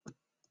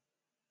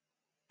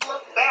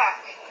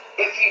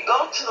you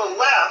go to the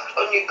left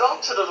or you go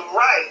to the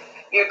right,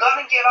 you're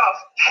going to get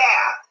off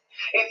path.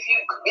 If you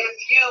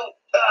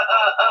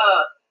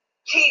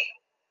keep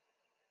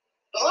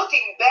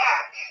looking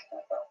back,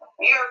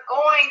 you're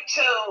going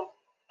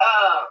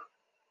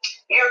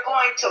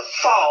to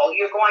fall.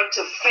 You're going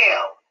to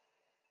fail.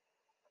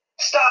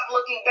 Stop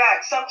looking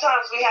back.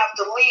 Sometimes we have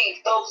to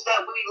leave those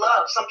that we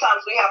love.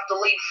 Sometimes we have to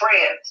leave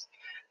friends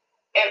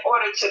in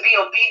order to be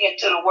obedient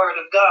to the word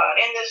of God.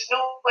 In this new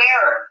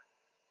era,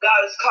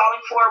 God is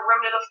calling for a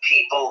remnant of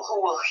people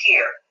who will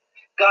hear.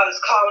 God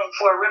is calling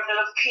for a remnant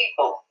of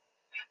people.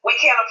 We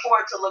can't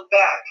afford to look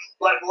back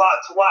like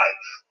Lot's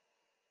wife.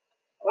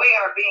 We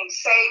are being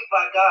saved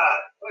by God.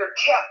 We're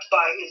kept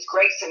by his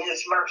grace and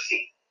his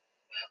mercy.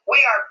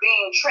 We are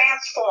being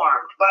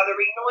transformed by the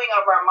renewing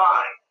of our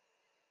mind.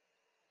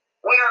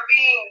 We are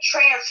being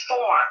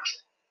transformed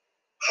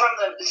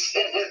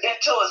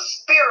into a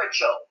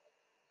spiritual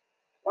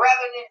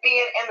rather than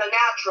being in the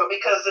natural,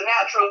 because the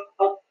natural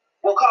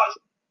will cause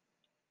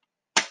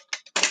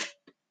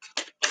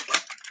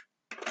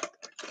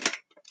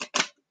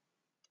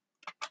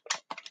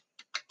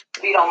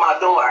beat on my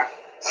door.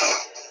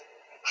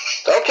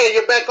 Okay,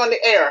 you're back on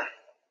the air.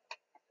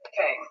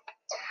 Okay.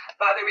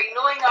 By the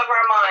renewing of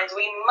our minds,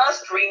 we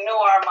must renew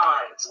our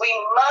minds. We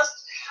must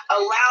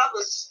allow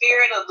the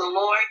Spirit of the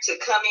Lord to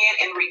come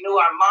in and renew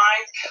our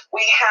minds. We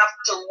have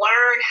to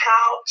learn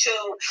how to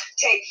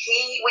take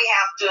heed. We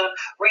have to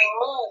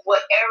remove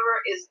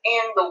whatever is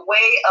in the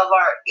way of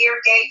our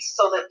ear gates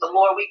so that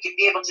we can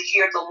be able to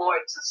hear the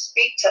Lord to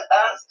speak to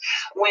us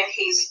when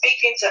he's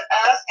speaking to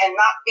us and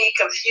not be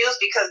confused,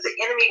 because the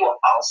enemy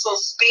will also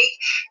speak,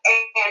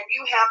 and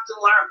you have to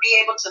be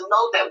able to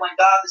know that when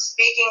God is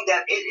speaking,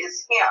 that it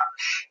is him.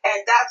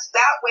 And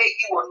that way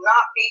you will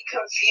not be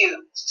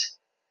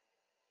confused.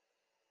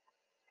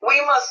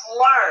 We must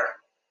learn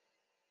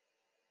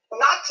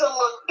not to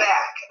look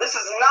back. This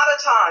is not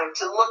a time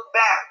to look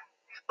back,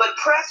 but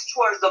press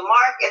towards the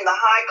mark in the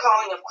high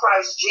calling of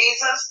Christ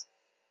Jesus.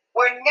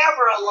 We're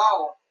never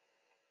alone.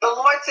 The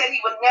Lord said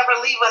he would never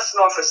leave us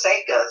nor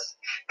forsake us.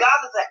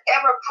 God is an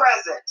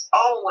ever-present,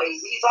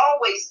 always. He's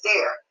always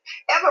there.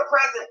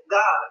 Ever-present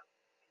God.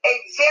 A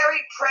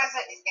very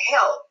present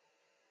help.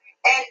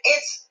 And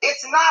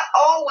it's not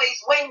always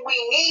when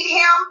we need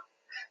him,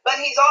 but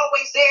he's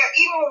always there.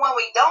 Even when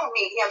we don't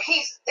need him,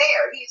 he's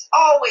there. He's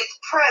always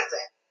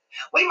present.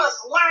 We must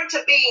learn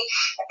to be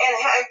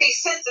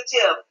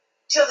sensitive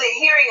to the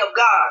hearing of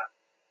God.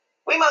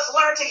 We must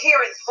learn to hear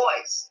his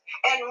voice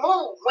and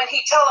move when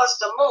he tells us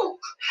to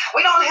move. We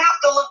don't have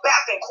to look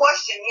back and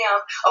question him,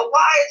 or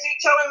why is he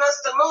telling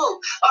us to move?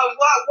 Or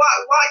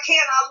why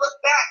can't I look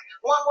back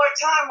one more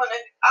time when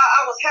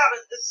I was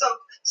having some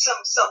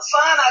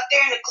fun out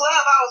there in the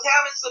club? I was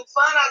having some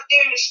fun out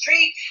there in the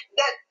street.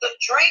 That the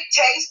drink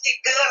tasted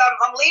good.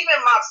 I'm leaving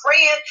my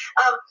friend.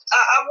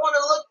 I want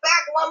to look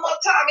back one more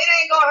time. It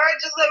ain't gonna hurt.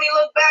 Just let me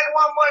look back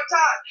one more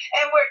time.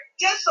 And we're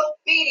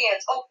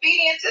disobedient.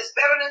 Obedience is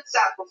better than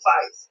sacrifice.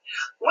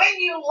 When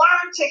you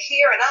learn to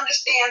hear and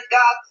understand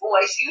God's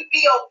voice, you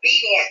be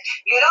obedient.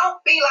 You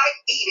don't be like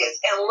Edith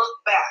and look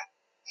back.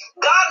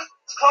 God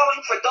is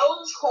calling for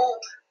those who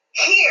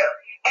hear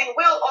and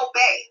will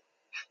obey.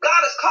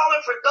 God is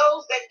calling for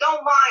those that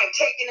don't mind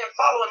taking and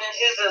following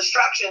his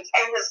instructions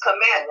and his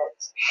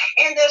commandments.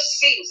 In this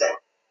season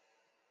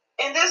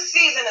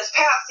is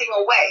passing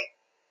away.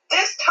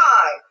 This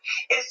time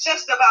is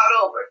just about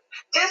over.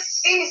 This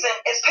season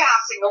is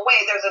passing away.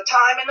 There's a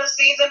time and a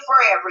season for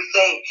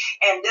everything.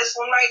 And this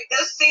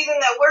season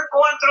that we're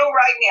going through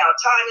right now,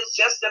 time is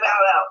just about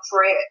out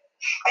for it.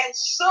 And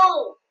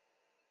soon,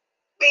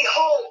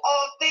 behold,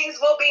 all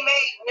things will be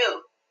made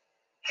new.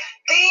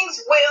 Things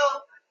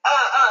will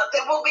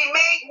that will be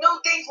made new.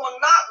 Things will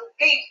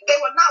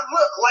not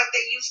look like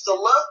they used to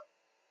look.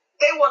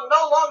 They will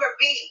no longer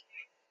be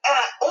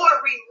or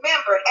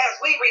remembered as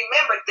we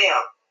remembered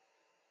them.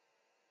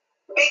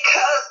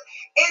 Because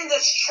in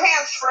this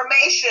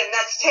transformation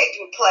that's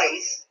taking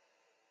place,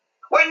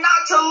 we're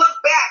not to look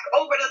back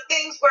over the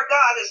things where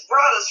God has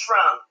brought us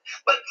from,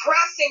 but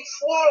pressing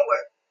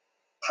forward.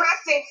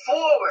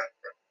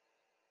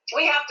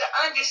 We have to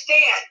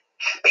understand,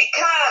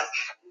 because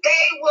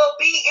they will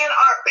be in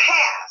our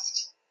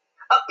past.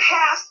 A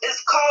past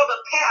is called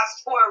a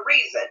past for a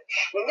reason,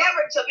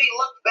 never to be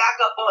looked back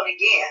up on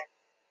again.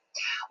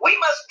 We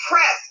must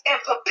press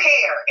and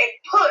prepare and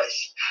push,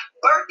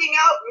 birthing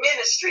out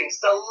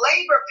ministries. The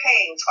labor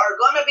pains are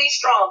going to be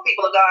strong,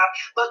 people of God,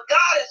 but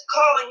God is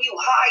calling you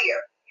higher.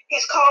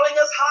 He's calling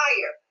us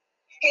higher.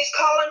 He's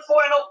calling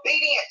for an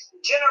obedient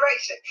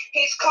generation.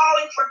 He's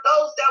calling for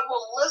those that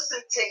will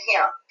listen to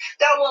him,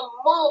 that will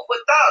move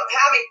without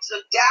having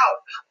to doubt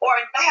or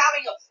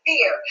having a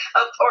fear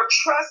or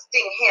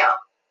trusting him.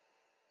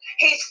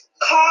 He's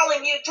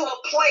calling you to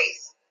a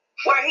place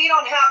where he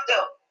don't have to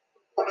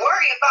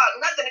worry about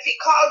nothing. If he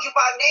called you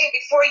by name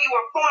before you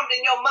were formed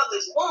in your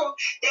mother's womb,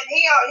 then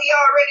he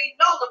already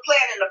knows the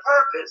plan and the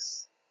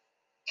purpose.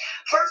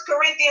 1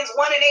 Corinthians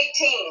 1 and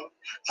 18,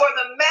 for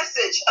the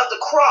message of the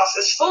cross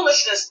is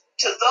foolishness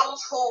to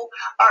those who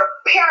are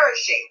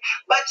perishing,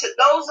 but to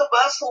those of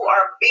us who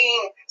are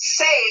being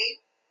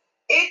saved,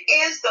 it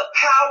is the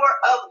power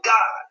of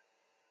God.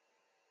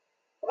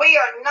 We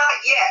are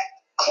not yet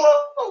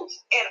clothed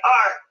in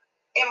our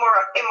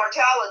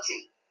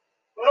immortality,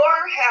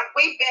 nor have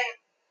we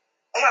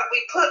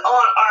put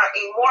on our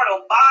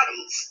immortal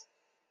bodies,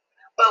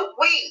 but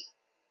we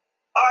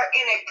are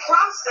in a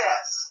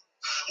process.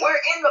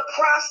 We're in the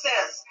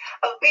process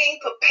of being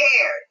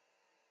prepared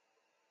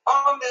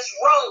on this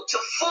road to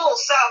full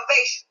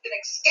salvation and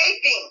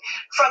escaping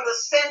from the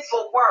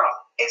sinful world.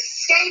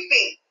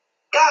 Escaping.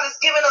 God has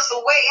given us a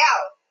way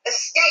out.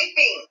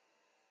 Escaping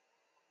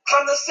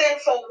from the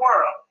sinful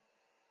world,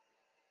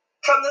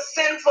 from the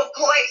sinful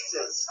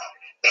places,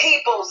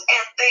 peoples,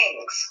 and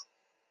things.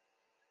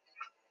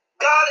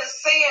 God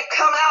is saying,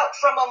 come out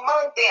from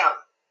among them.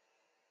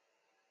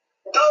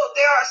 Though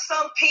there are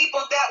some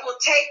people that will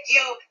take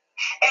you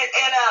and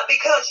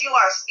because you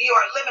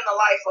are living the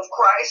life of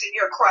Christ and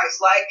you're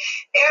Christ-like.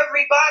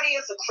 Everybody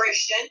is a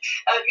Christian.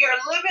 You're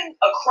living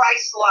a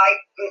Christ-like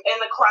in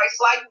a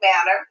Christ-like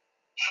manner.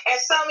 And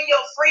some of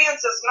your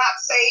friends is not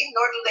saved,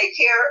 nor do they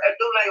care or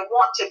do they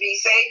want to be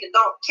saved and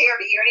don't care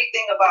to hear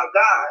anything about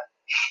God.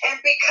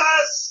 And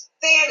because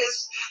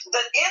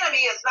the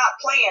enemy is not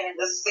playing in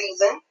this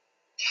season.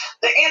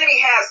 The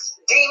enemy has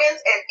demons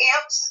and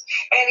imps,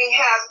 and he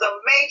has the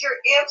major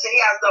imps, and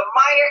he has the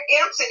minor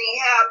imps, and he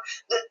has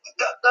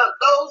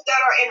those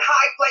that are in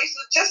high places,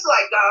 just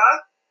like God,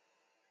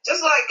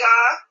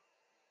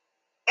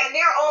 and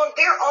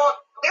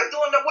they're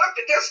doing the work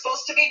that they're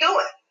supposed to be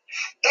doing.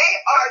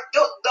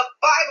 The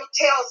Bible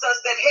tells us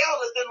that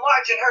hell is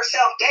enlarging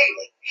herself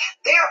daily.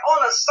 They're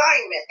on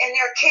assignment and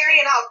they're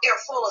carrying out their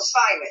full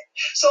assignment.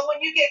 So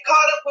when you get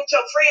caught up with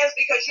your friends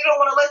because you don't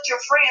want to let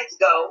your friends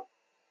go,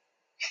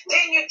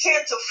 then you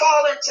tend to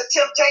fall into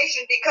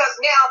temptation because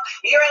now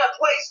you're in a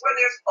place where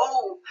there's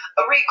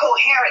a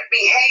recoherent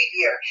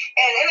behavior,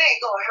 and it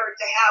ain't gonna hurt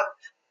to have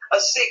a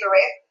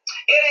cigarette.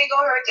 It ain't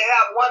gonna hurt to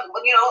have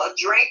a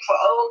drink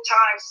for old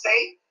time's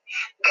sake.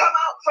 Come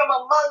out from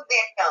among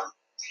them.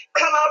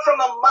 Come out from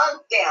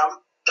among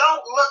them.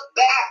 Don't look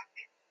back.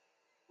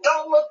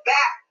 Don't look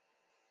back.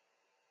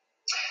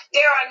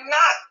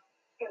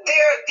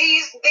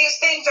 These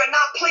things are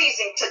not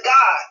pleasing to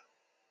God.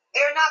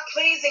 They're not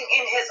pleasing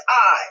in his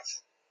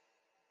eyes.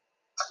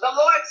 The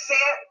Lord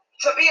said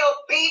to be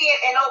obedient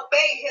and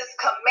obey his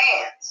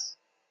commands.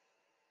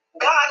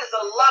 God is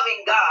a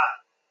loving God.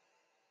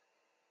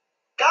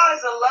 God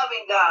is a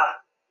loving God.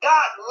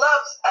 God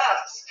loves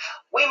us.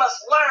 We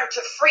must learn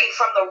to free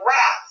from the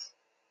wrath,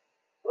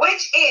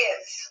 which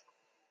is,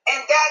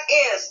 and that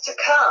is to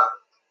come.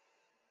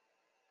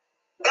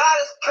 God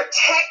is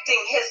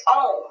protecting his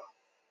own.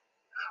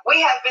 We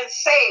have been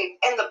saved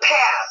in the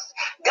past.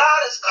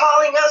 God is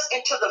calling us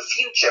into the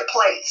future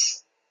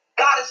place.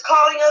 God is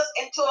calling us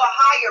into a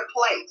higher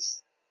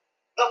place.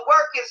 The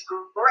work is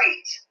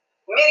great.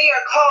 Many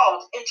are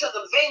called into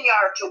the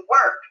vineyard to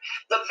work.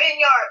 The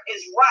vineyard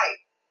is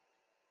ripe.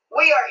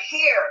 We are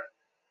here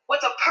with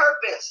a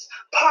purpose,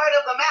 part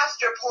of the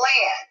master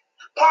plan,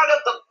 part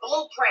of the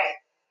blueprint.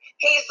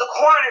 He's the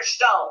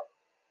cornerstone.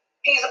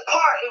 We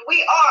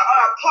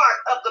are a part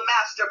of the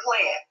master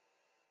plan.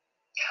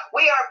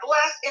 We are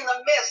blessed in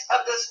the midst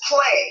of this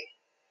plague.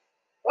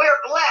 We're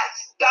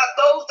blessed. God,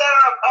 those that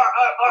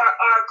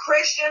are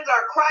Christians,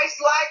 are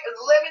Christ-like, and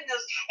living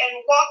this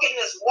and walking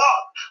this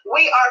walk.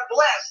 We are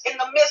blessed in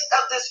the midst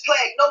of this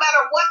plague. No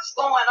matter what's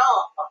going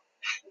on,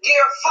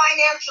 you're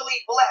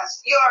financially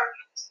blessed. You're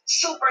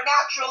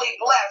supernaturally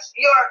blessed.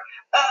 You're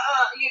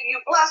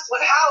blessed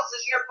with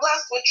houses. You're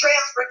blessed with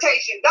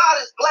transportation.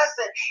 God is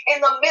blessing in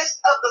the midst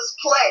of this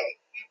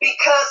plague.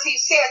 Because he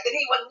said that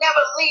he would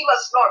never leave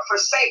us nor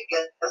forsake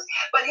us,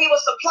 but he will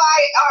supply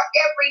our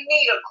every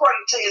need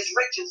according to his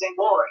riches and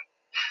glory.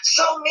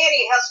 So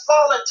many has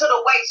fallen to the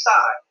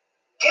wayside,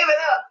 given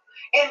up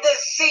in this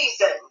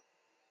season.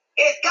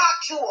 It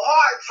got too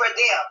hard for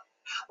them.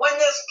 When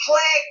this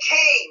plague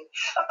came,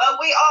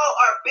 we all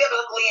are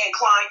biblically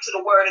inclined to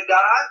the word of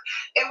God,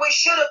 and we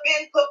should have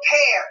been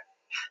prepared.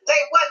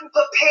 They wasn't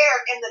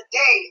prepared in the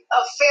day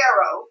of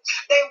Pharaoh.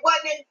 They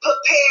wasn't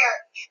prepared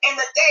in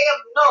the day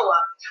of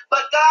Noah.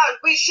 But God,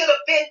 we should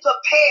have been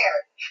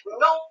prepared,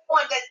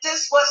 knowing that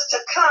this was to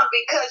come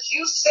because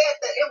you said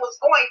that it was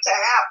going to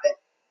happen.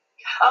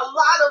 A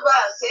lot of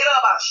us,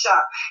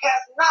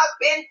 have not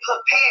been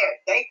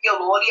prepared. Thank you,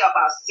 Lord.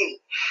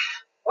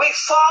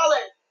 They've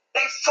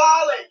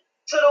fallen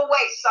to the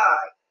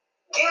wayside,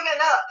 given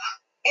up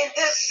in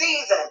this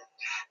season.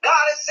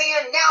 God is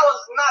saying now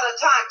is not a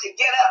time to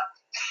get up.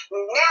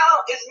 Now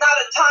is not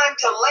a time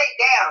to lay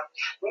down.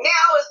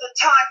 Now is the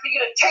time for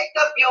you to take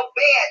up your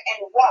bed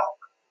and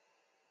walk.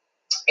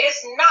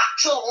 It's not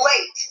too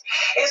late.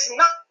 It's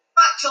not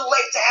too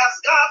late to ask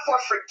God for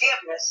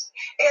forgiveness.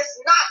 It's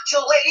not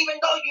too late,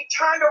 even though you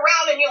turned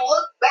around and you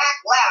looked back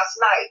last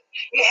night.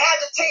 You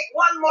had to take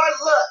one more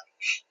look.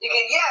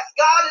 Yes,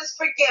 God is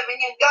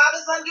forgiving and God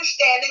is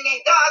understanding and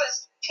God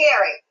is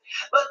caring.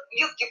 But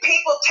you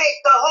people take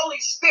the Holy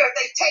Spirit,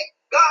 they take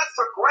God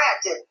for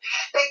granted.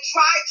 They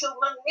try to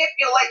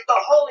manipulate the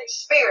Holy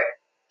Spirit.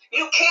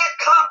 You can't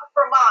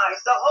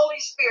compromise the Holy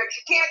Spirit.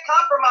 You can't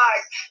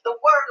compromise the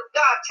Word of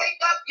God. Take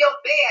up your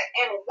bed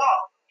and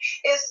walk.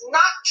 It's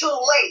not too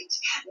late.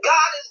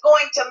 God is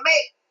going to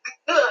make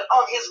good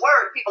on His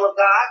Word, people of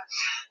God,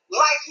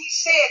 like He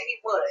said He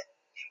would.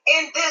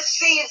 In this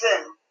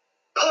season,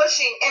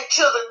 pushing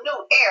into the new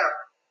era.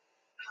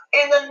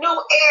 In the new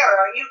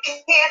era, you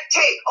can't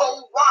take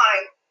old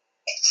wine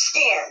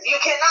skins. You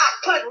cannot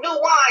put new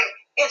wine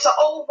into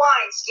old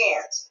wine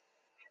skins.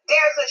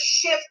 There's a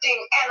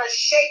shifting and a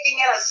shaking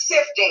and a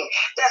sifting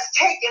that's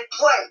taking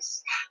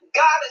place.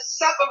 God is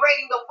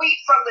separating the wheat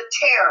from the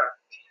tare.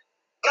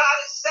 God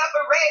is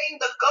separating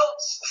the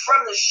goats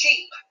from the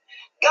sheep.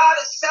 God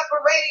is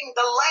separating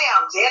the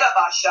lambs.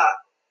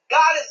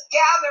 God is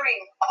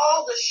gathering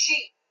all the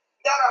sheep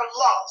that are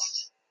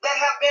lost, that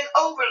have been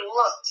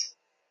overlooked,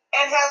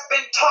 and has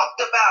been talked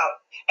about,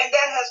 and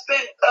that has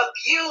been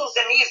abused,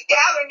 and He's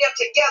gathering them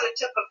together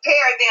to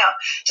prepare them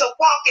to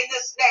walk in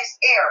this next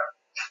era.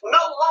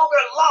 No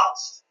longer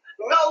lost,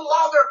 no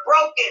longer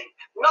broken,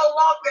 no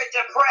longer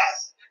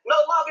depressed, no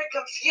longer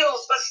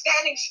confused, but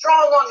standing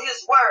strong on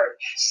His word,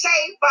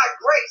 saved by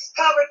grace,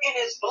 covered in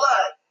His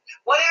blood.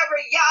 Whatever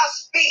Yah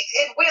speaks,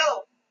 it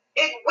will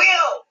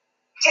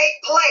take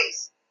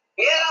place.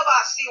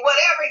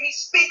 Whatever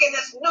He's speaking,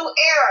 this new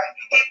era,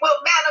 it will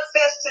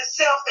manifest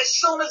itself as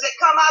soon as it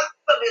comes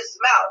out of His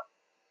mouth.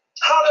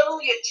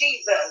 Hallelujah,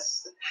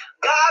 Jesus.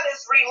 God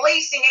is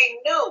releasing a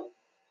new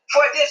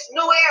for this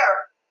new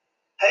era.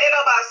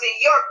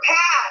 Your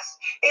past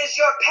is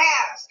your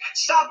past.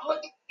 Stop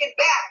looking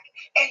back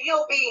and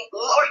you'll be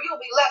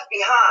left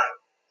behind.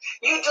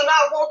 You do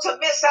not want to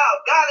miss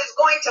out. God is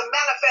going to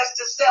manifest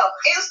Himself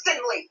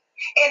instantly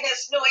in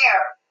this new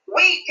era.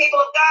 We, people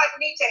of God,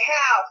 need to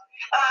have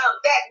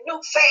that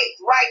new faith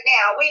right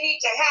now. We need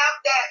to have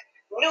that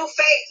new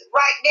faith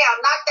right now,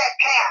 not that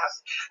past.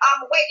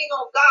 I'm waiting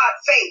on God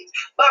faith,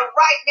 but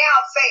right now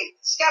faith.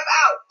 Step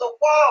out the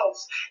walls.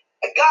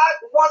 God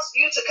wants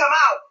you to come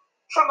out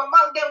from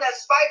among them that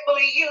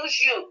spitefully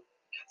use you.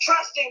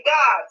 Trust in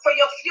God for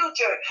your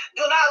future.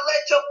 Do not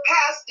let your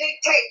past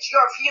dictate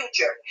your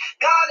future.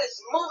 God is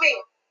moving.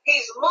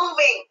 He's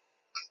moving.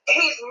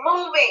 He's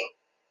moving.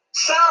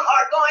 Some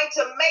are going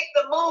to make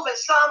the move and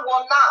some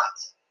will not.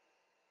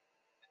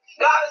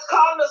 God is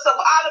calling us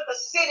out of the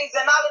cities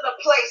and out of the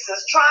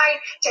places, trying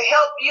to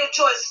help you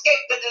to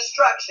escape the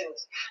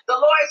destructions. The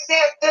Lord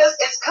said this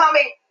is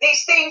coming.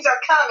 These things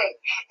are coming,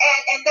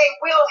 and they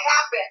will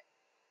happen.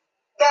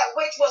 That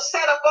which was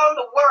set upon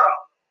the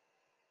world.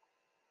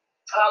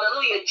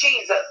 Hallelujah,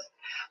 Jesus.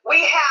 We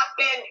have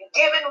been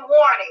given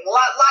warning,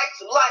 like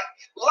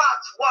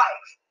Lot's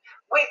wife.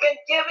 We've been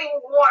giving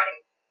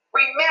warning.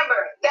 Remember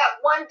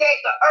that one day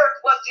the earth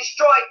was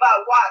destroyed by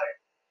water.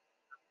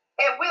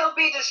 It will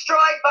be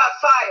destroyed by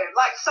fire,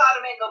 like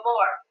Sodom and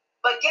Gomorrah.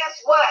 But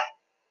guess what?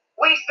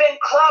 We've been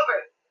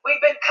covered.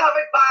 We've been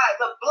covered by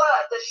the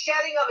blood, the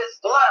shedding of His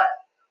blood.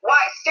 Why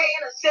stay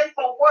in a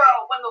sinful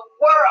world when the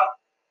world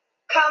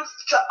comes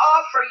to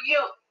offer you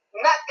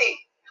nothing?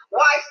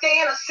 Why stay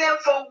in a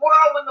sinful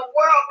world when the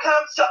world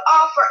comes to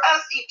offer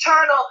us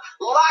eternal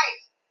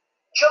life,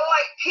 joy,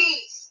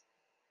 peace,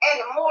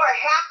 and more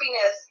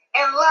happiness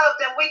and love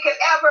than we could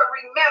ever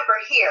remember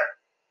here?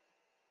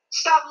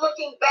 Stop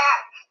looking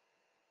back.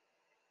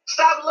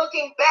 Stop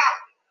looking back.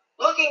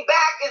 Looking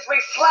back is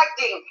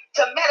reflecting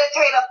to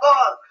meditate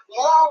upon,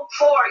 long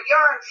for,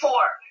 yearn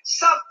for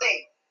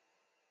something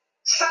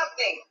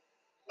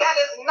that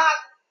is not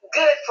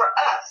good for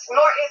us,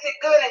 nor is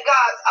it good in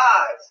God's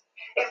eyes.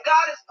 If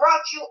God has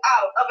brought you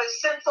out of a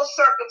sinful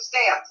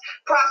circumstance,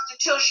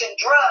 prostitution,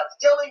 drugs,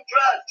 dealing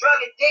drugs, drug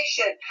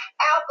addiction,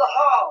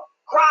 alcohol,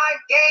 crime,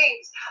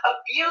 games,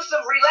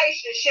 abusive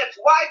relationships,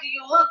 why do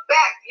you look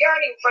back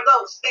yearning for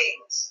those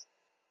things?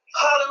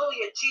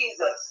 Hallelujah,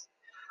 Jesus.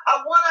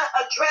 I want to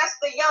address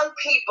the young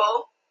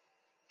people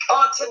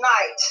on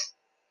tonight.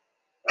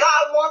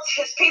 God wants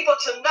His people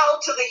to know,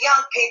 to the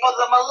young people,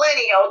 the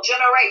millennial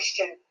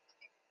generation,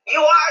 you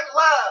are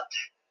loved.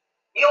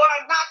 You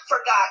are not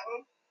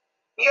forgotten.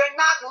 You're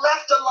not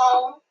left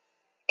alone.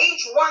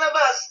 Each one of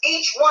us,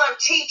 each one,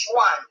 teach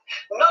one.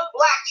 No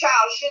black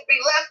child should be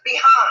left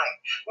behind.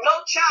 No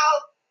child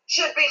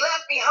should be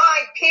left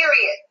behind,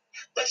 period.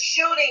 The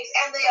shootings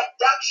and the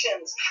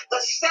abductions,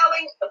 the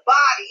selling the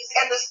bodies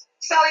and the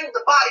selling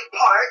the body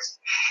parts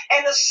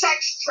and the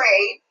sex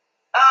trade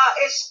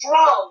is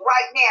strong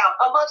right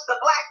now amongst the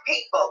black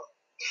people.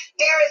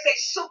 There is a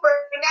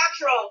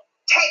supernatural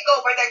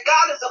takeover that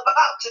God is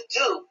about to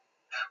do.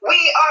 We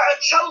are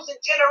a chosen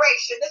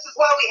generation. This is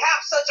why we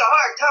have such a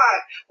hard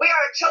time. We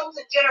are a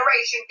chosen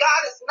generation.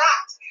 God is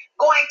not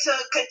going to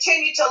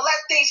continue to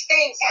let these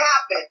things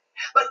happen.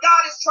 But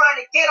God is trying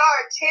to get our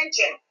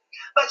attention.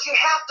 But you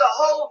have to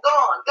hold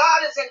on.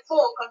 God is in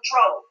full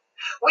control.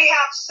 We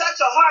have such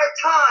a hard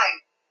time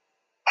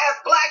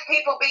as black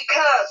people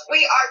because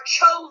we are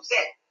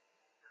chosen.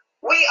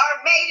 We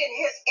are made in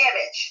His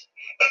image.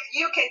 If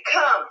you can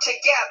come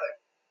together,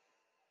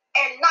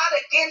 and not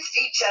against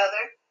each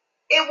other,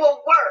 it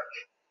will work.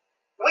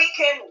 We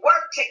can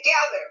work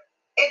together.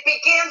 It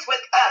begins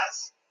with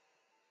us.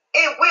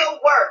 It will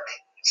work.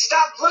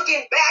 Stop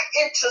looking back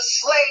into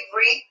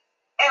slavery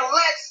and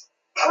let's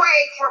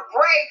pray for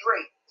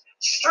bravery,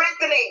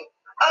 strengthening,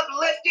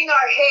 uplifting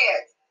our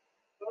heads.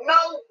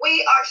 Know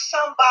we are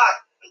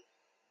somebody.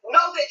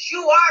 Know that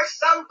you are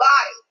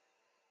somebody.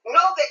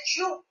 Know that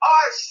you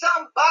are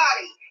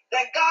somebody,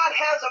 that God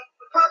has a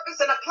purpose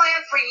and a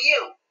plan for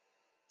you.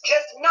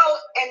 Just know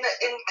in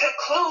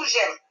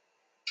conclusion,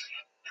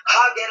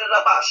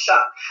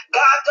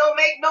 God don't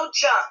make no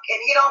junk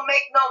and he don't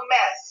make no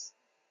mess.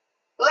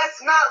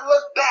 Let's not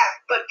look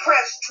back, but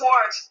press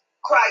towards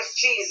Christ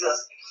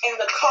Jesus in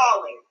the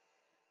calling.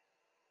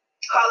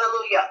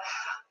 Hallelujah.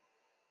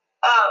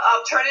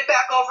 I'll turn it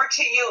back over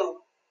to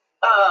you,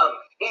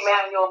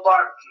 Emmanuel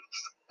Bart.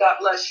 God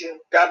bless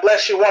you. God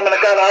bless you, woman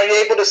of God. Are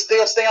you able to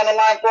still stay on the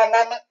line for a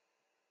moment?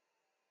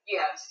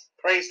 Yes.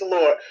 Praise the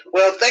Lord.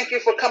 Well, thank you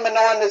for coming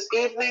on this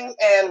evening.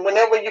 And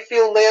whenever you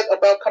feel led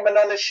about coming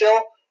on the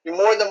show, you're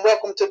more than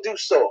welcome to do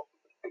so.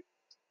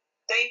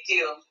 Thank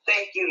you.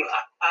 Thank you.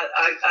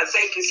 I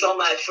thank you so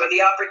much for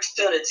the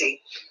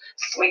opportunity.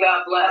 May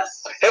God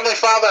bless. Heavenly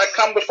Father, I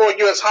come before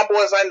you as humble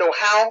as I know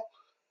how.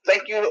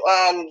 Thank you,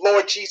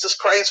 Lord Jesus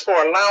Christ, for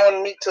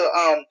allowing me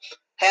to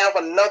have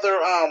another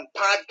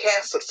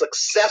podcast, a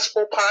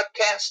successful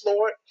podcast,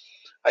 Lord.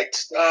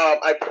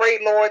 I pray,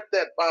 Lord,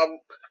 that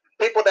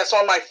people that's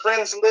on my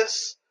friends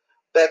list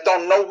that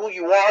don't know who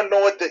you are,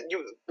 Lord, that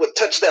you would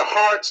touch their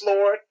hearts,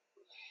 Lord.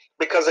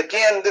 Because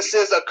again, this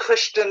is a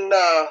Christian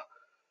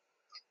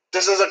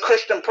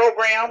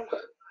program,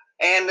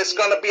 and it's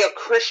going to be a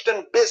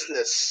Christian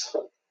business.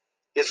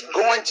 It's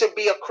going to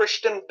be a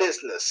Christian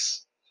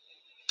business.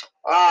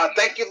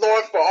 Thank you,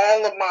 Lord, for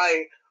all of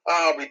my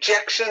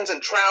rejections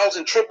and trials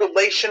and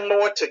tribulation,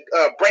 Lord, to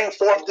bring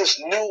forth this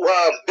new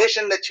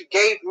vision that you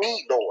gave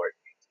me, Lord.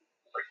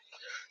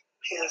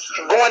 Yes,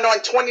 going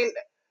on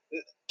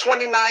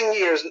 29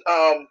 years,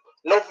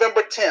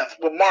 November 10th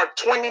will mark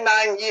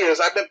 29 years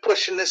I've been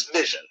pushing this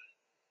vision.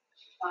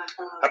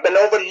 I've been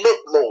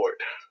overlooked, Lord.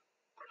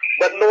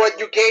 But Lord,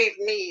 you gave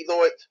me,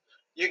 Lord,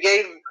 you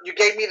gave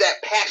me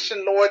that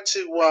passion, Lord,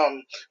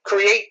 to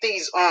create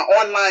these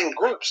online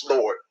groups,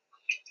 Lord.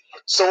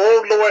 So,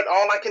 oh Lord,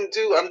 all I can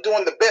do, I'm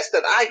doing the best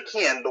that I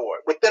can,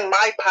 Lord, within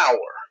my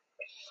power,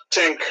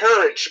 to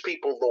encourage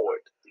people, Lord,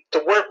 to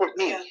work with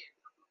me,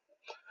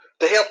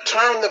 to help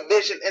turn the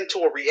vision into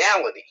a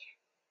reality.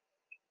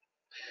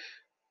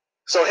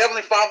 So,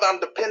 Heavenly Father, I'm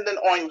dependent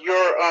on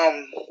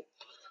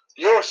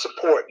your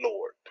support,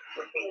 Lord,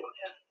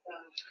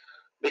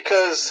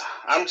 because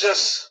I'm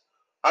just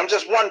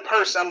one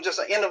person. I'm just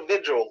an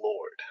individual,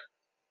 Lord.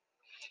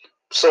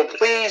 So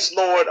please,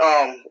 Lord,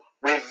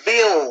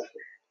 reveal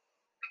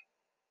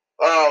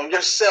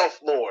yourself,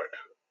 Lord,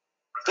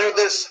 through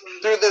this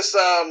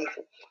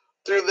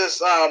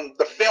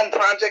the film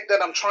project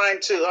that I'm trying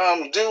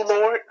to do,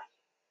 Lord.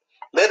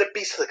 Let it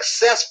be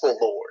successful,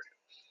 Lord.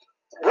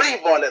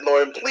 Breathe on it,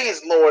 Lord, and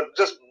please, Lord,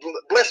 just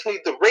bless me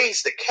to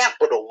raise the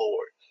capital,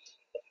 Lord.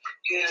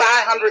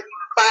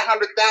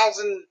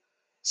 500,000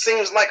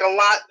 seems like a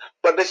lot,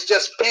 but it's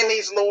just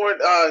pennies,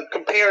 Lord,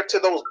 compared to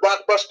those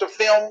blockbuster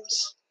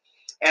films.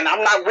 And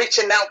I'm not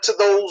reaching out to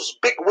those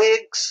big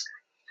wigs.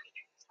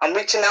 I'm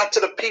reaching out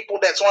to the people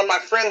that's on my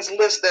friends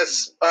list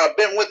that's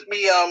been with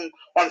me on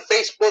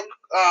Facebook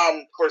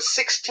for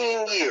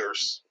 16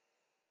 years.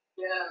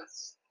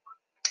 Yes.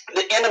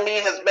 The enemy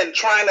has been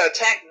trying to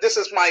attack. This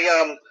is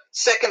my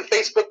second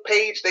Facebook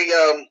page. They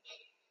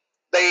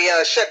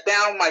shut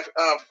down my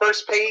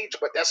first page,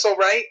 but that's all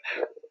right.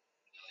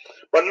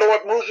 But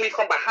Lord, move me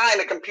from behind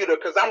the computer,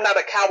 because I'm not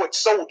a coward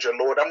soldier,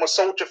 Lord. I'm a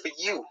soldier for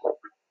you.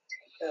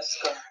 Yes,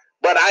 God.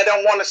 But I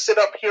don't want to sit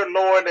up here,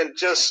 Lord, and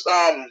just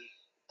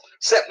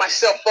set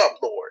myself up,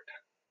 Lord.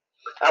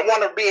 I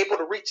want to be able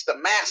to reach the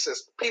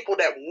masses, people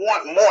that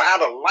want more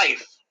out of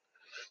life.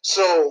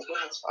 So,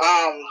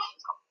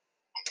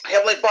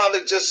 Heavenly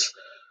Father, just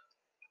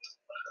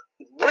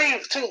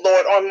breathe too,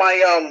 Lord, on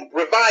my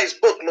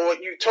revised book, Lord.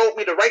 You told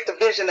me to write the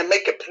vision and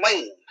make it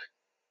plain.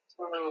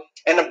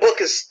 And the book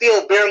is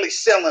still barely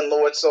selling,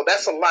 Lord, so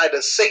that's a lie.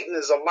 That Satan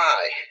is a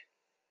lie.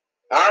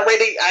 I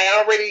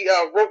already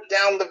wrote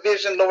down the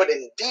vision, Lord,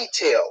 in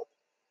detail.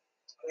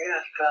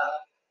 Yes, God.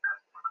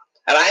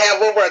 And I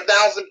have over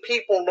 1,000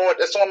 people, Lord,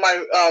 that's on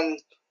my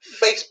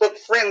Facebook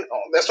friend,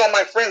 that's on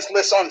my friends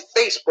list on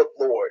Facebook,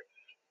 Lord.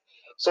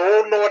 So,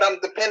 oh Lord, I'm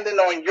dependent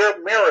on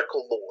your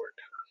miracle, Lord,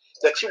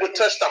 that you would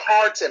touch the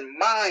hearts and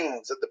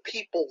minds of the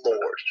people,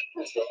 Lord.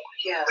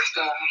 Yes,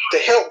 God. To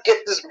help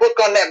get this book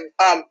on that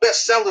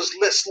bestsellers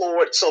list,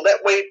 Lord, so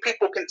that way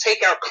people can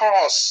take our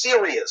cause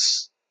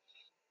serious.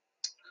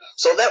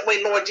 So that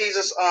way, Lord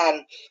Jesus,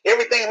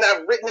 everything that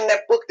I've written in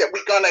that book, that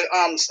we're going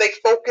to stay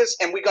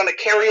focused and we're going to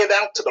carry it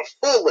out to the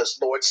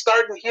fullest, Lord,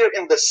 starting here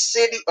in the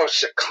city of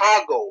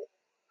Chicago.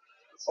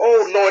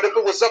 Oh, Lord, if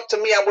it was up to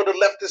me, I would have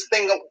left this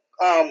thing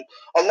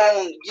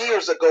alone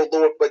years ago,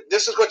 Lord. But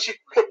this is what you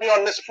put me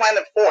on this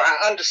planet for.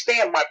 I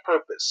understand my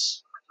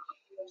purpose.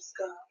 Yes,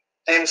 God.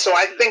 And so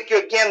I thank you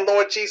again,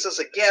 Lord Jesus,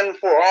 again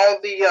for all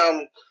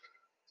the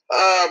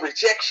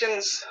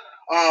rejections,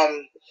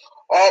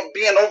 all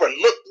being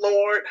overlooked,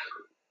 Lord.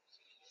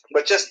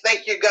 But just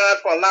thank you, God,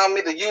 for allowing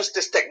me to use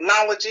this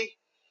technology.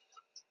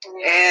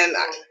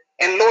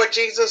 And Lord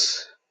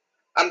Jesus,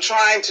 I'm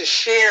trying to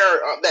share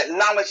that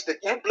knowledge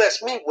that you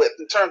blessed me with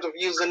in terms of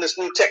using this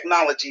new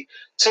technology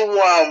to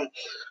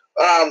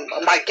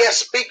my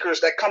guest speakers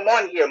that come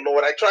on here,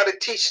 Lord. I try to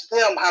teach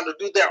them how to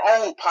do their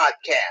own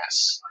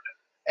podcasts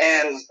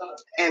and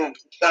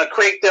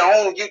create their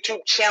own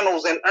YouTube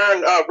channels and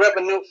earn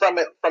revenue from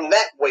it from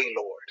that way,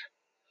 Lord.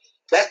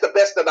 That's the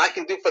best that I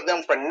can do for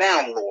them for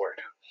now,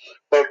 Lord.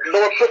 But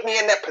Lord, put me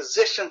in that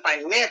position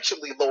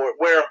financially, Lord,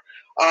 where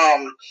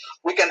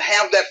we can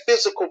have that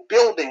physical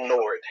building,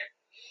 Lord,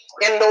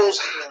 in those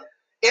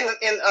in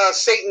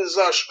Satan's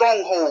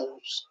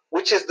strongholds,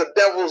 which is the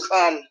devil's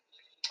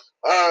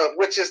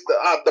which is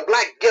the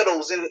black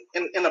ghettos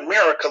in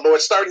America,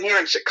 Lord, starting here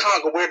in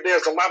Chicago, where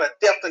there's a lot of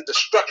death and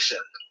destruction.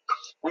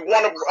 We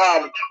want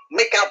to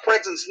make our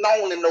presence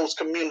known in those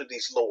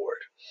communities, Lord.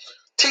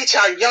 Teach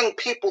our young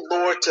people,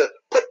 Lord, to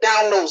put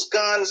down those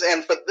guns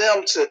and for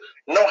them to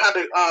know how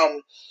to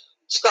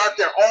start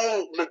their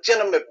own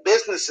legitimate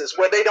businesses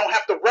where they don't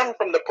have to run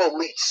from the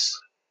police.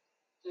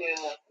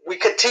 Yeah. We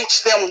could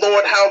teach them,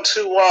 Lord, how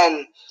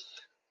to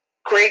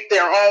create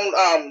their own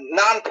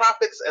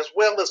nonprofits as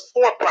well as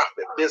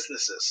for-profit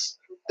businesses.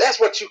 That's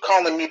what you're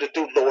calling me to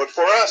do, Lord,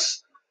 for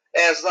us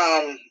as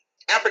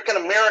African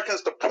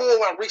Americans to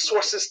pool our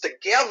resources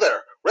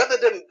together rather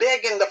than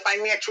begging the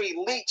financial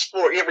elites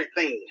for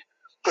everything,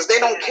 because they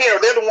don't care.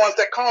 They're the ones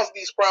that cause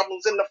these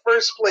problems in the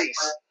first place.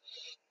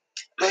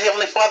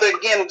 Heavenly Father,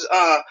 again,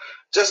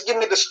 just give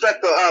me the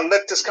strength to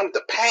let this come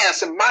to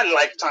pass in my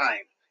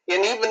lifetime.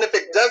 And even if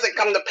it doesn't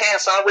come to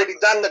pass, I already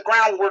done the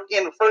groundwork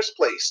in the first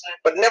place.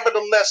 But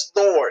nevertheless,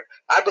 Lord,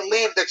 I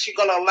believe that you're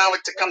going to allow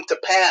it to come to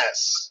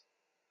pass.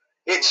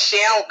 It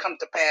shall come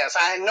to pass.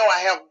 I know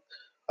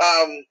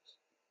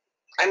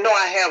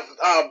I have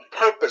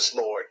purpose,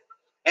 Lord,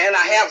 and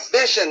I have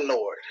vision,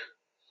 Lord.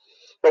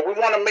 But we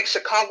want to make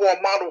Chicago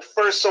a model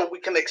first so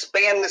we can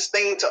expand this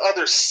thing to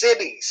other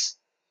cities.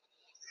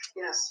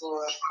 Yes,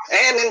 Lord.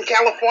 And in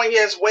California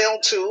as well,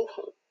 too.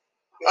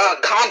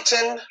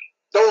 Compton,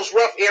 those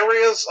rough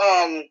areas,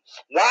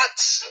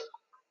 Watts.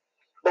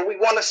 But we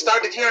want to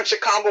start it here in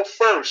Chicago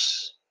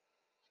first.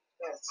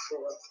 Yes,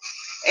 Lord.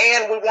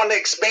 And we want to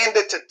expand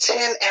it to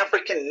 10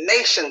 African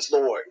nations,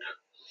 Lord.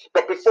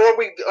 But before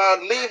we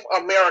leave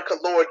America,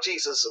 Lord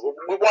Jesus,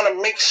 we want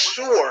to make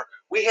sure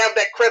we have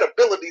that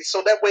credibility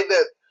so that way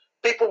that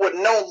people would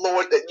know,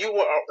 Lord, that you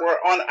were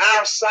on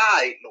our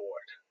side, Lord.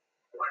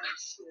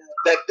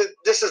 That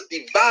this is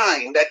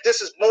divine, that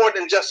this is more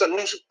than just a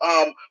new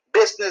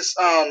business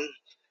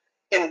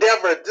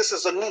endeavor. This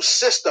is a new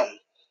system,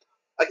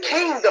 a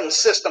kingdom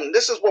system.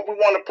 This is what we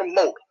want to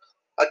promote,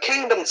 a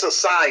kingdom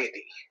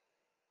society.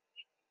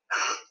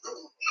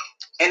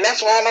 And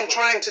that's all I'm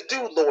trying to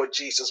do, Lord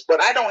Jesus.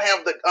 But I don't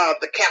have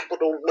the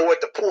capital,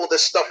 Lord, to pull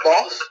this stuff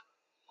off.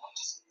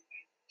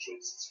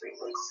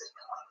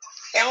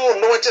 And oh,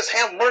 Lord, just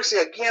have mercy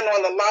again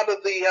on a lot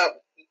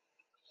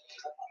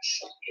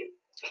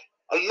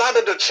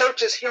of the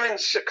churches here in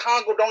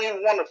Chicago don't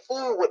even want to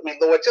fool with me,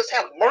 Lord. Just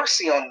have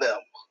mercy on them.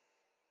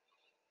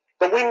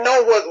 But I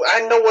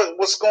know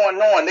what's going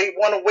on. They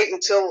want to wait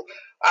until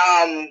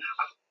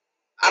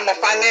I'm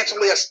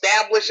financially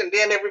established, and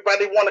then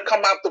everybody want to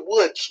come out the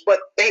woods. But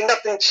ain't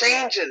nothing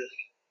changing.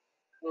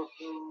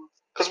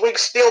 Because we're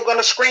still going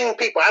to screen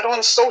people. I don't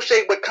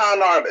associate with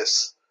con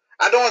artists.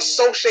 I don't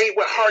associate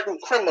with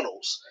hardened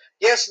criminals.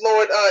 Yes,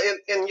 Lord,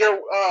 in your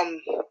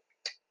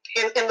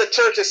in the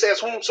church it says,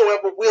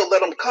 whomsoever will,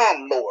 let them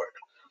come, Lord.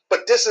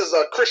 But this is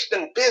a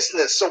Christian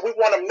business, so we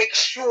want to make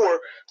sure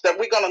that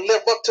we're going to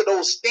live up to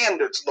those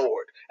standards,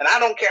 Lord. And I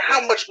don't care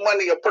how much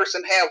money a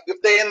person has.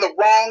 If they're in the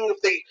wrong,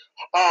 if they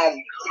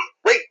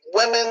rape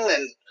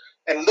women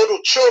and little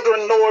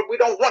children, Lord, we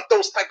don't want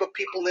those type of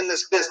people in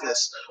this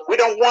business. We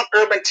don't want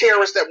urban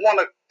terrorists that want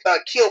to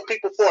kill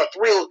people for a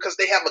thrill because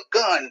they have a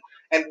gun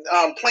and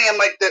playing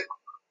like that.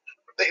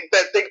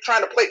 They're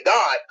trying to play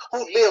God,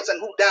 who lives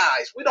and who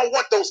dies. We don't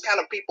want those kind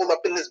of people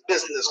up in this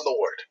business,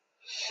 Lord.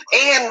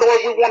 And, Lord,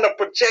 we want to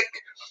project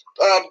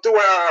through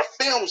our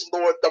films,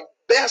 Lord, the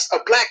best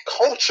of black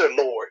culture,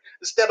 Lord,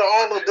 instead of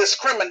all of this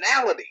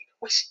criminality.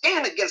 We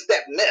stand against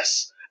that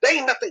mess. There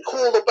ain't nothing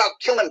cool about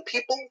killing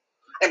people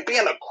and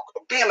being a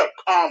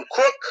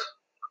crook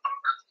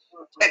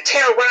and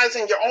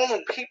terrorizing your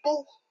own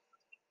people.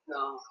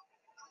 No.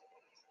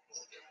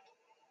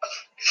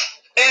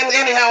 And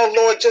anyhow,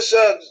 Lord, just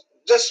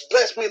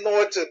bless me,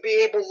 Lord, to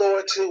be able,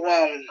 Lord,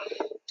 to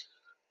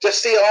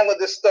just see all of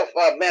this stuff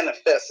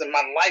manifest in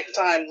my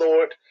lifetime,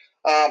 Lord.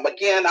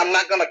 Again, I'm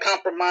not going to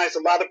compromise.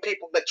 A lot of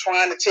people that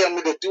trying to tell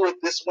me to do it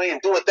this way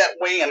and do it that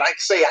way, and I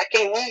say I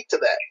can't heed to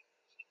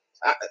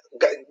that.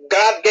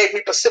 God gave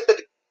me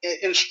specific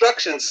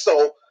instructions,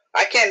 so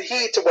I can't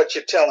heed to what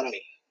you're telling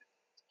me.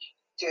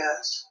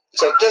 Yes.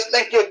 So just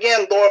thank you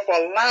again, Lord, for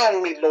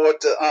allowing me, Lord,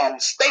 to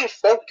stay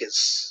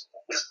focused.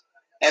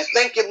 And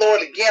thank you,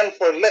 Lord, again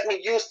for letting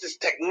me use this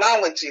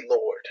technology,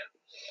 Lord.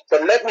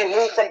 But let me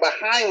move from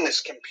behind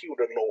this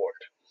computer, Lord.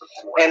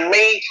 And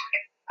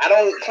I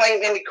don't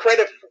claim any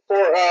credit for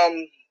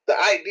the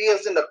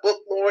ideas in the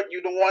book, Lord.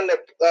 You're the one that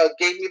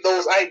gave me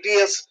those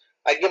ideas.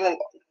 I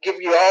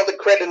give you all the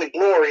credit and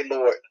glory,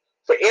 Lord,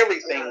 for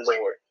everything,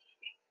 Lord.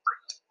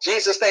 In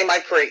Jesus' name I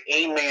pray,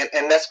 amen.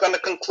 And that's going to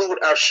conclude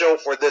our show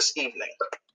for this evening.